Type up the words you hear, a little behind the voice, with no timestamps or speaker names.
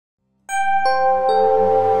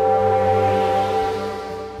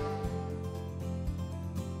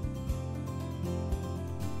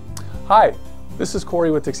Hi, this is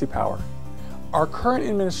Corey with Dixie Power. Our current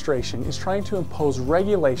administration is trying to impose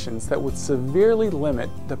regulations that would severely limit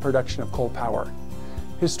the production of coal power.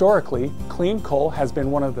 Historically, clean coal has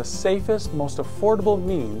been one of the safest, most affordable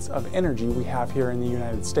means of energy we have here in the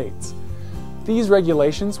United States. These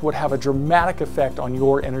regulations would have a dramatic effect on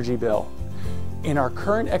your energy bill. In our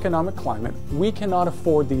current economic climate, we cannot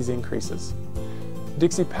afford these increases.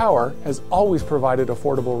 Dixie Power has always provided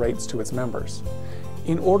affordable rates to its members.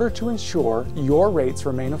 In order to ensure your rates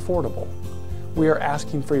remain affordable, we are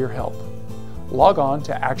asking for your help. Log on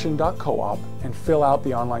to action.coop and fill out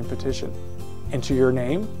the online petition. Enter your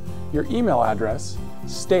name, your email address,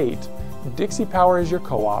 state Dixie Power is your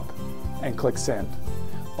co-op, and click send.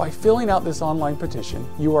 By filling out this online petition,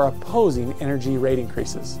 you are opposing energy rate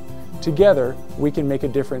increases. Together, we can make a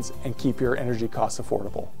difference and keep your energy costs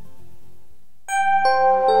affordable.